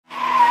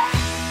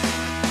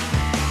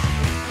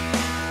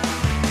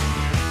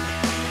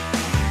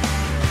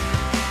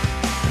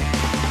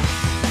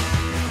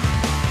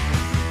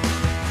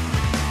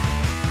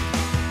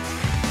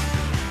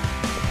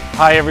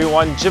Hi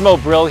everyone, Jim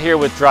O'Brill here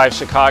with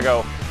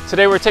DriveChicago.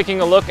 Today we're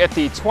taking a look at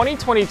the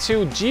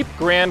 2022 Jeep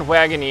Grand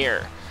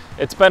Wagoneer.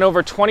 It's been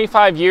over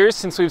 25 years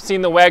since we've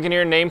seen the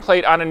Wagoneer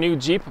nameplate on a new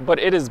Jeep, but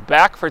it is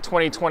back for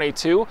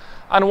 2022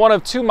 on one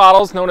of two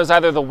models known as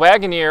either the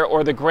Wagoneer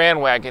or the Grand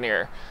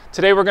Wagoneer.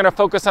 Today we're going to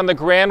focus on the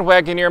Grand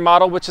Wagoneer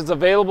model, which is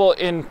available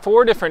in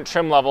 4 different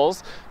trim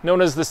levels,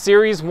 known as the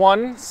Series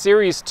 1,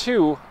 Series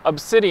 2,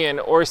 Obsidian,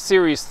 or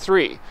Series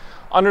 3.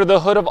 Under the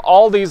hood of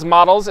all these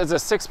models is a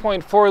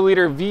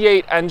 6.4-liter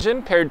V8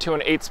 engine paired to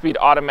an 8-speed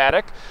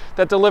automatic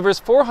that delivers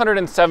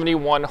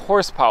 471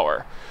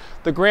 horsepower.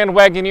 The Grand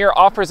Wagoneer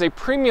offers a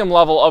premium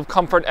level of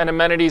comfort and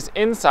amenities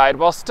inside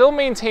while still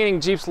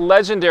maintaining Jeep's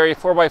legendary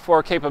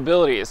 4x4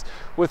 capabilities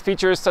with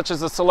features such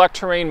as the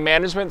selec-terrain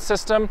management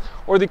system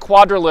or the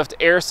Quadra-Lift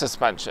air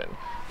suspension.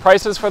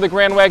 Prices for the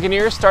Grand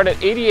Wagoneer start at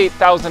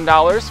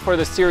 $88,000 for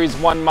the Series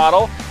 1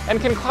 model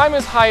and can climb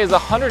as high as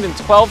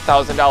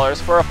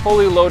 $112,000 for a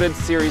fully loaded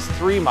Series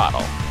 3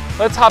 model.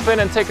 Let's hop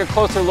in and take a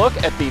closer look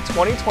at the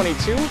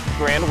 2022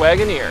 Grand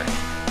Wagoneer.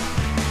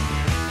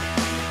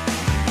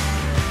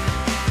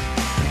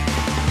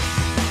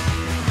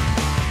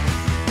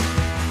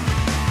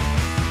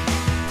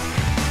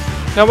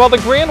 Now, while the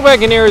Grand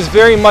Wagoneer is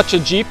very much a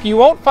Jeep, you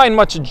won't find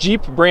much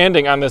Jeep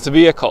branding on this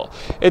vehicle.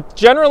 It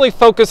generally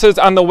focuses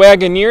on the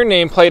Wagoneer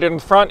nameplate in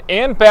front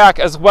and back,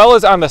 as well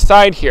as on the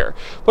side here.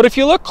 But if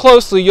you look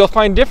closely, you'll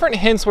find different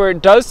hints where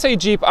it does say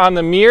Jeep on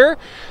the mirror.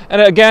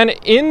 And again,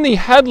 in the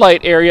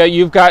headlight area,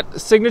 you've got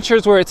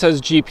signatures where it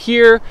says Jeep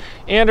here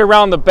and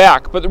around the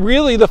back. But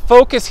really, the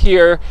focus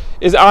here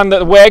is on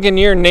the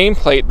Wagoneer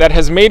nameplate that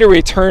has made a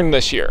return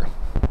this year.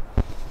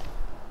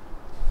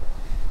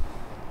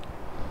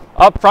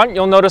 Up front,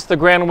 you'll notice the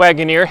Grand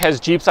Wagoneer has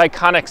Jeep's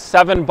iconic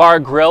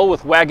 7-bar grille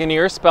with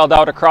Wagoneer spelled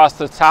out across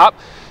the top.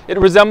 It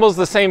resembles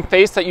the same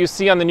face that you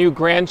see on the new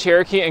Grand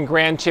Cherokee and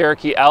Grand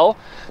Cherokee L.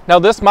 Now,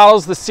 this model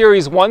is the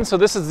Series 1, so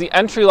this is the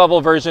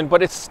entry-level version,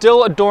 but it's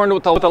still adorned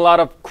with a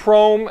lot of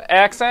chrome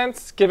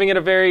accents, giving it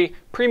a very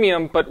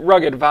premium but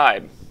rugged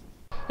vibe.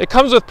 It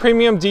comes with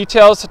premium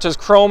details such as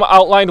chrome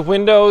outlined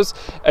windows,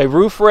 a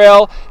roof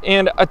rail,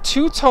 and a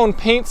 2-tone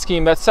paint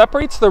scheme that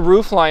separates the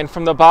roof line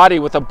from the body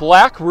with a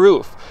black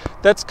roof.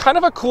 That's kind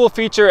of a cool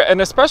feature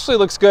and especially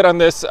looks good on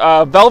this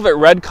velvet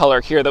red color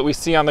here that we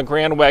see on the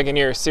Grand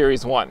Wagoneer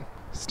Series 1.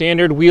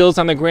 Standard wheels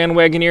on the Grand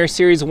Wagoneer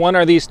Series 1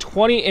 are these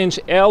 20-inch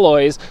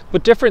alloys,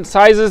 but different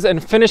sizes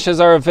and finishes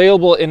are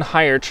available in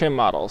higher trim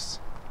models.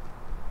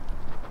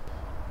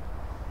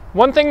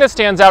 One thing that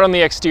stands out on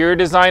the exterior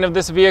design of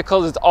this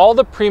vehicle is all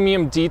the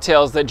premium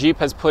details that Jeep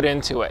has put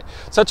into it,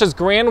 such as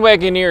Grand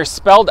Wagoneer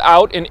spelled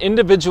out in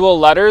individual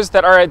letters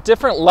that are at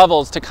different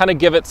levels to kind of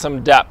give it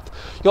some depth.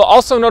 You'll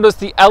also notice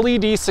the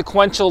LED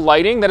sequential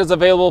lighting that is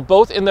available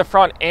both in the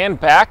front and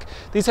back.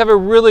 These have a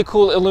really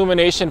cool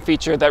illumination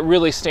feature that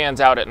really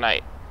stands out at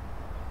night.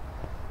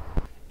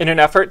 In an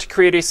effort to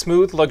create a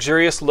smooth,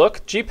 luxurious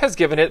look, Jeep has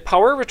given it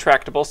power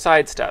retractable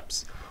side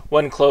steps.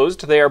 When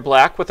closed, they are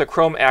black with a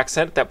chrome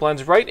accent that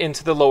blends right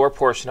into the lower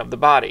portion of the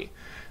body.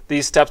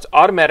 These steps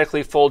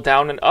automatically fold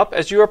down and up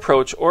as you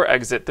approach or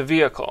exit the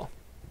vehicle.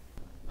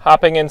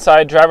 Hopping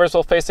inside, drivers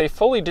will face a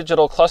fully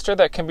digital cluster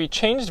that can be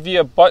changed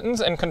via buttons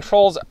and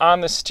controls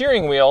on the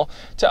steering wheel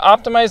to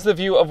optimize the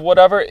view of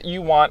whatever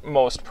you want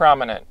most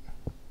prominent.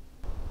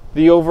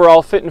 The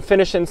overall fit and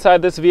finish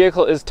inside this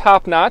vehicle is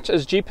top-notch,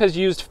 as Jeep has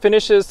used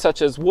finishes such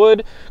as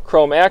wood,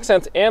 chrome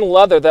accents, and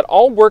leather that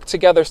all work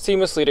together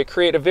seamlessly to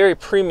create a very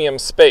premium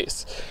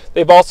space.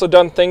 They've also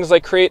done things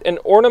like create an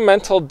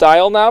ornamental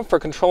dial knob for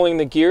controlling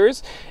the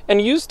gears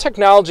and use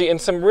technology in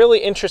some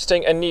really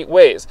interesting and neat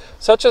ways,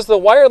 such as the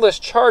wireless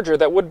charger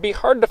that would be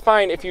hard to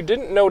find if you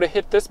didn't know to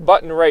hit this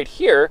button right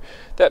here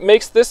that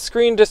makes this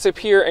screen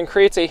disappear and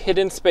creates a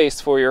hidden space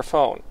for your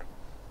phone.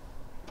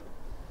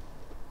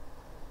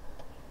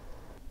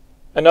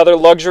 Another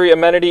luxury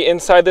amenity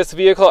inside this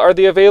vehicle are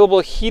the available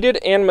heated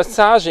and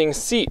massaging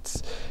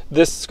seats.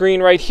 This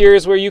screen right here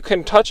is where you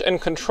can touch and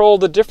control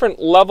the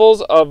different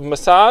levels of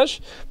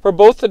massage for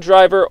both the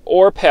driver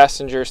or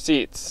passenger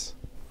seats.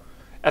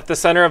 At the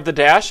center of the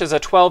dash is a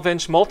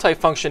 12-inch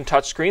multifunction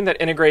touchscreen that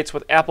integrates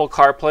with Apple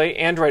CarPlay,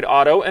 Android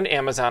Auto, and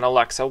Amazon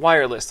Alexa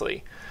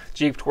wirelessly.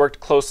 Jeep worked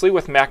closely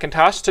with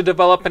McIntosh to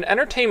develop an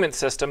entertainment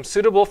system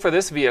suitable for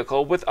this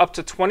vehicle with up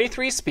to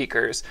 23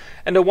 speakers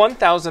and a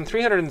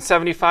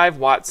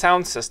 1,375-watt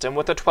sound system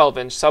with a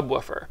 12-inch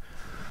subwoofer.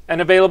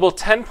 An available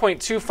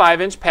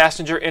 10.25-inch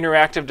passenger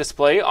interactive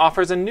display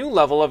offers a new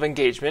level of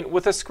engagement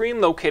with a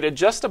screen located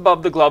just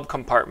above the glove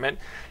compartment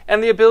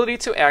and the ability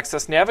to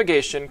access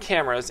navigation,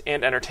 cameras,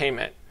 and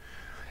entertainment.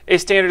 A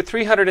standard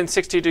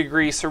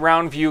 360-degree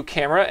surround view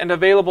camera and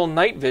available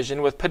night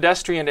vision with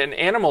pedestrian and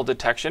animal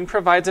detection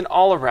provides an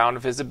all-around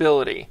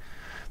visibility.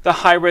 The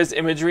high-res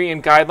imagery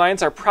and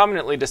guidelines are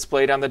prominently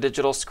displayed on the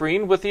digital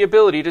screen with the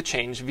ability to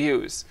change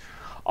views.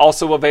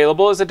 Also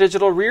available is a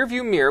digital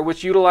rear-view mirror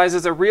which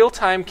utilizes a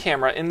real-time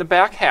camera in the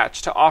back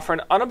hatch to offer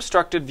an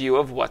unobstructed view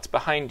of what's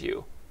behind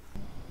you.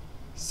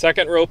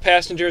 Second row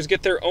passengers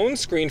get their own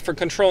screen for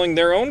controlling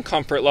their own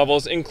comfort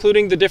levels,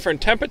 including the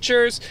different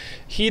temperatures,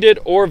 heated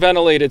or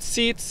ventilated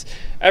seats.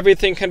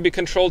 Everything can be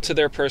controlled to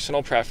their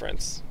personal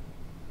preference.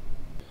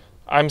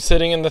 I'm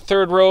sitting in the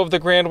third row of the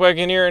Grand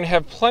Wagoneer and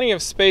have plenty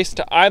of space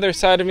to either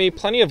side of me,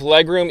 plenty of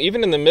legroom,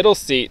 even in the middle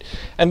seat.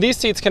 And these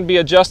seats can be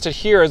adjusted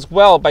here as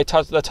well by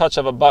the touch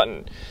of a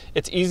button.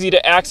 It's easy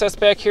to access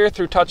back here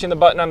through touching the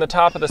button on the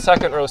top of the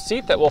second row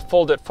seat that will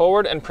fold it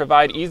forward and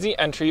provide easy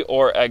entry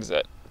or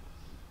exit.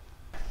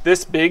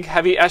 This big,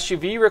 heavy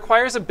SUV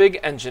requires a big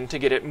engine to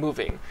get it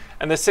moving,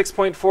 and the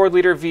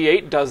 6.4-liter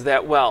V8 does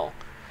that well.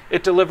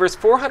 It delivers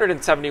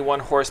 471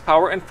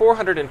 horsepower and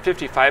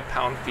 455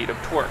 pound-feet of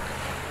torque.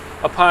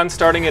 Upon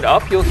starting it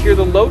up, you'll hear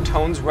the low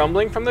tones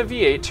rumbling from the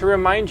V8 to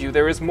remind you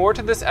there is more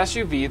to this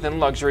SUV than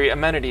luxury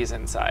amenities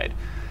inside.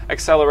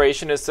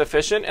 Acceleration is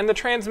sufficient and the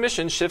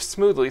transmission shifts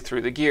smoothly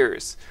through the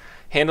gears.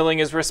 Handling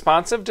is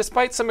responsive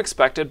despite some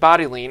expected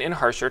body lean in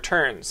harsher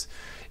turns.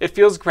 It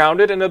feels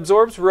grounded and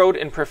absorbs road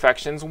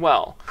imperfections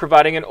well,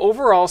 providing an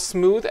overall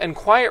smooth and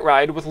quiet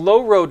ride with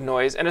low road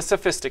noise and a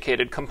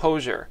sophisticated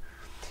composure.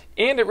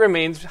 And it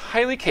remains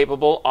highly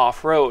capable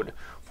off-road.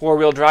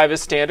 Four-wheel drive is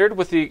standard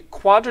with the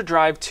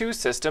Quadra-Drive 2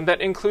 system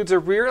that includes a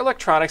rear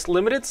electronics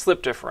limited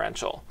slip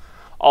differential.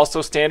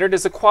 Also standard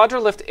is a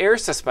Quadra-Lift air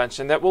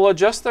suspension that will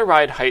adjust the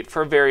ride height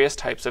for various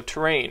types of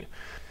terrain.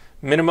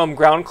 Minimum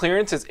ground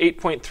clearance is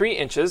 8.3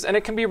 inches and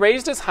it can be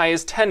raised as high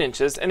as 10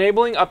 inches,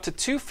 enabling up to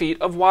 2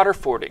 feet of water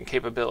fording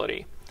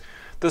capability.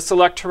 The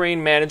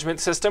select-terrain management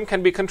system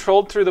can be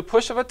controlled through the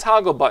push of a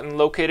toggle button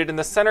located in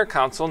the center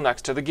console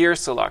next to the gear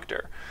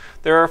selector.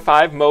 There are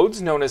 5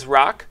 modes known as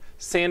rock,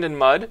 sand and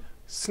mud,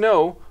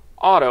 snow,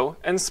 auto,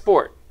 and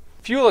sport.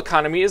 Fuel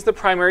economy is the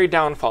primary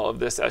downfall of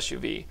this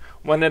SUV.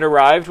 When it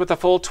arrived with a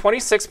full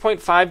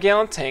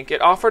 26.5-gallon tank,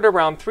 it offered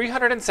around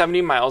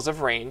 370 miles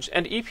of range,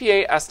 and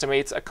EPA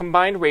estimates a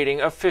combined rating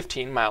of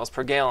 15 miles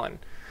per gallon.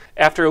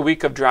 After a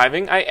week of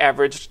driving, I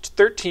averaged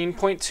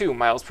 13.2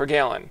 miles per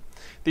gallon.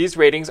 These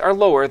ratings are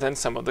lower than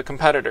some of the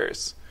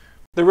competitors.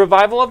 The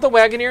revival of the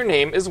Wagoneer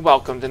name is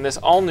welcomed in this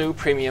all-new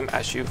premium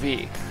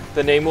SUV.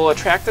 The name will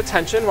attract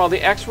attention while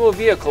the actual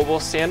vehicle will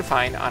stand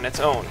fine on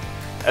its own.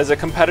 As a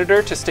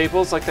competitor to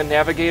staples like the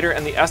Navigator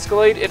and the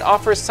Escalade, it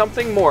offers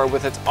something more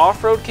with its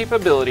off-road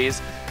capabilities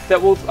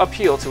that will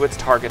appeal to its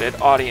targeted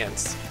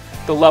audience.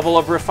 The level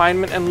of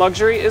refinement and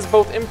luxury is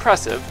both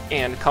impressive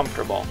and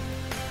comfortable.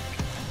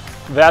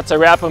 That's a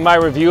wrap of my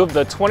review of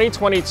the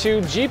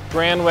 2022 Jeep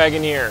Grand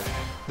Wagoneer.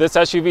 This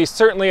SUV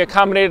certainly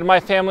accommodated my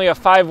family of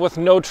 5 with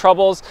no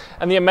troubles,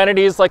 and the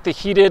amenities like the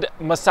heated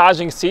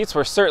massaging seats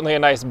were certainly a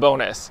nice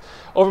bonus.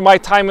 Over my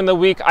time in the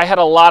week, I had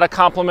a lot of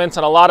compliments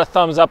and a lot of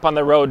thumbs up on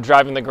the road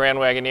driving the Grand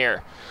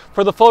Wagoneer.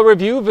 For the full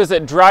review,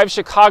 visit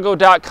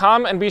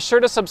DriveChicago.com and be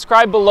sure to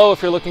subscribe below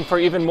if you're looking for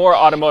even more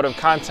automotive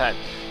content.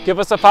 Give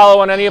us a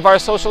follow on any of our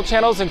social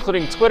channels,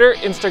 including Twitter,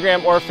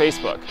 Instagram, or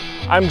Facebook.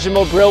 I'm Jim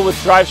O'Brill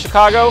with Drive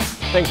Chicago.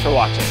 Thanks for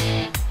watching.